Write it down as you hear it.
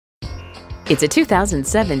It's a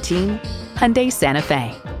 2017 Hyundai Santa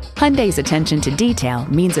Fe. Hyundai's attention to detail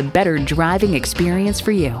means a better driving experience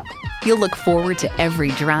for you. You'll look forward to every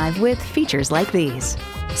drive with features like these: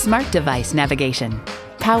 smart device navigation,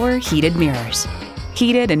 power heated mirrors,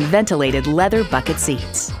 heated and ventilated leather bucket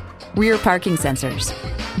seats, rear parking sensors,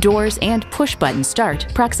 doors and push-button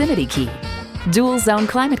start proximity key, dual zone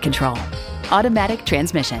climate control, automatic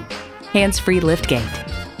transmission, hands-free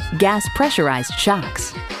liftgate, gas pressurized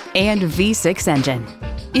shocks, and V6 engine.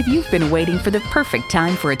 If you've been waiting for the perfect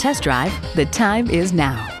time for a test drive, the time is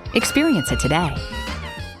now. Experience it today.